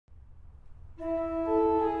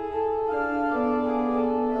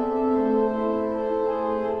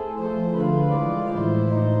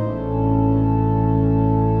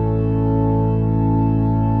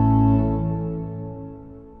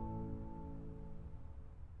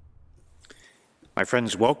My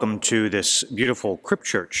friends, welcome to this beautiful crypt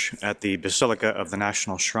church at the Basilica of the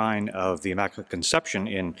National Shrine of the Immaculate Conception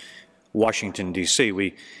in Washington, D.C.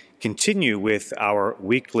 We continue with our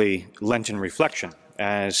weekly Lenten reflection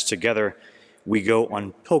as together we go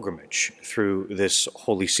on pilgrimage through this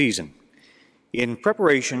holy season in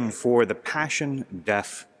preparation for the passion,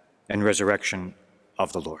 death, and resurrection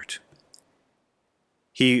of the Lord.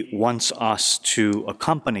 He wants us to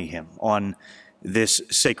accompany him on this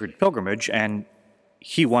sacred pilgrimage, and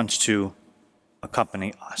he wants to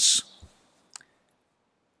accompany us.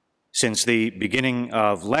 Since the beginning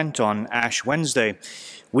of Lent on Ash Wednesday,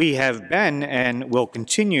 we have been and will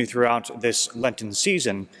continue throughout this Lenten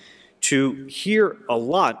season to hear a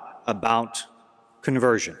lot about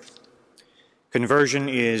conversion. Conversion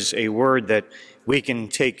is a word that we can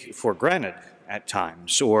take for granted at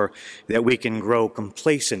times, or that we can grow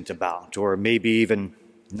complacent about, or maybe even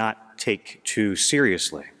not take too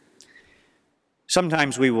seriously.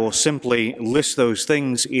 Sometimes we will simply list those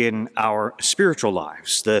things in our spiritual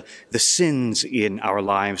lives, the sins in our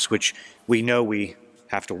lives which we know we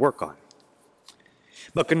have to work on.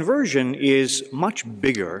 But conversion is much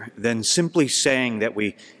bigger than simply saying that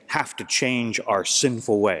we have to change our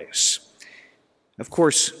sinful ways. Of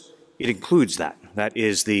course, it includes that. That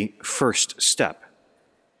is the first step.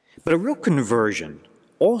 But a real conversion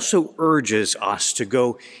also urges us to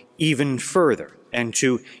go even further and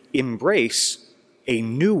to embrace a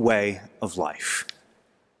new way of life,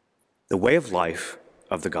 the way of life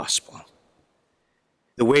of the gospel,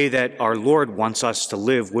 the way that our Lord wants us to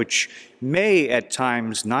live, which may at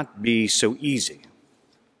times not be so easy.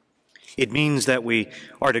 It means that we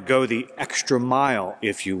are to go the extra mile,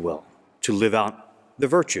 if you will, to live out the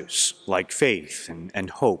virtues like faith and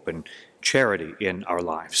hope and charity in our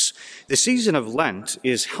lives. The season of Lent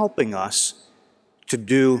is helping us to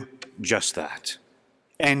do just that,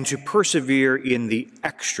 and to persevere in the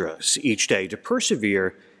extras each day, to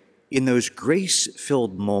persevere in those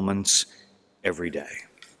grace-filled moments every day.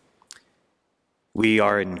 We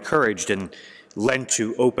are encouraged in Lent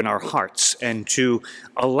to open our hearts and to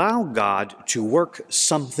allow God to work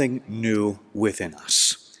something new within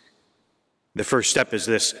us. The first step is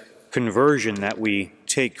this conversion that we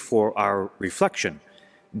take for our reflection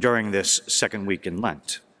during this second week in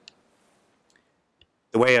Lent.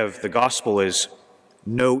 The way of the gospel is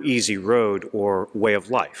no easy road or way of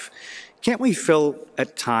life. Can't we feel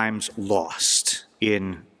at times lost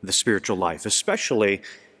in the spiritual life, especially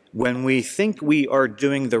when we think we are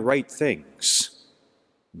doing the right things,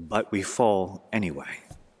 but we fall anyway?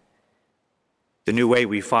 The new way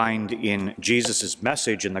we find in Jesus'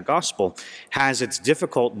 message in the gospel has its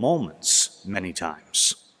difficult moments many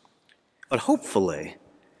times. But hopefully,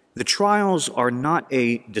 the trials are not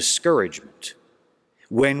a discouragement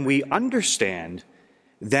when we understand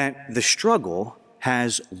that the struggle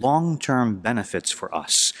has long-term benefits for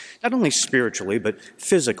us, not only spiritually, but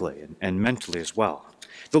physically and mentally as well.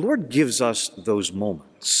 The Lord gives us those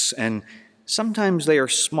moments, and sometimes they are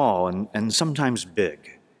small and sometimes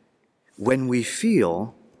big, when we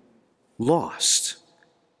feel lost.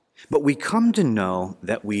 But we come to know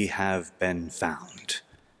that we have been found,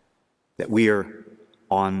 that we are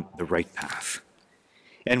on the right path.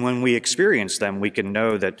 And when we experience them, we can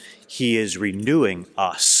know that he is renewing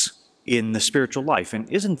us in the spiritual life. And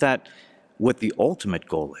isn't that what the ultimate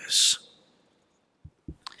goal is?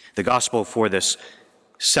 The gospel for this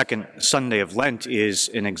second Sunday of Lent is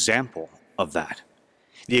an example of that.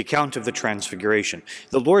 The account of the Transfiguration.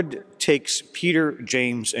 The Lord takes Peter,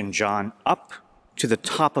 James, and John up to the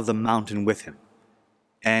top of the mountain with him,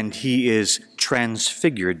 and he is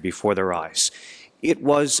transfigured before their eyes. It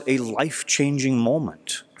was a life-changing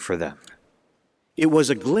moment for them. It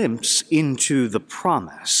was a glimpse into the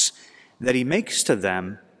promise that he makes to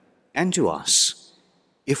them and to us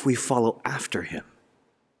if we follow after him,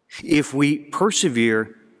 if we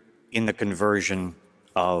persevere in the conversion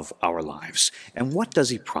of our lives. And what does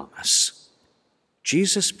he promise?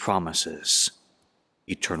 Jesus promises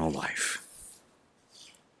eternal life.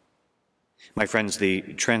 My friends, the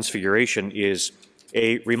Transfiguration is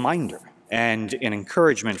a reminder and an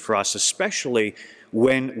encouragement for us, especially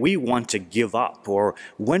when we want to give up, or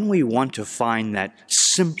when we want to find that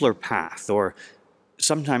simpler path, or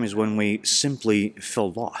sometimes when we simply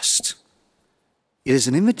feel lost. It is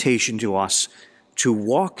an invitation to us to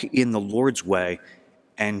walk in the Lord's way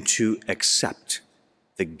and to accept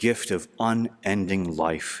the gift of unending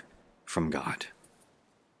life from God.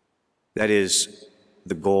 That is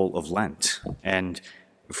the goal of Lent, and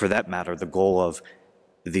for that matter, the goal of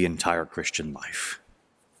the entire Christian life.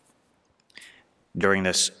 During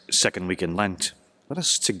this second week in Lent, let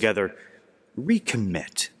us together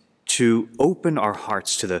recommit to open our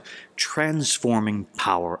hearts to the transforming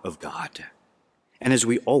power of God. And as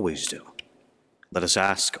we always do, let us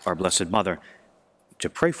ask our Blessed Mother to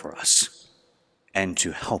pray for us and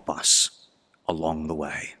to help us along the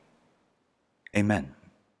way. Amen.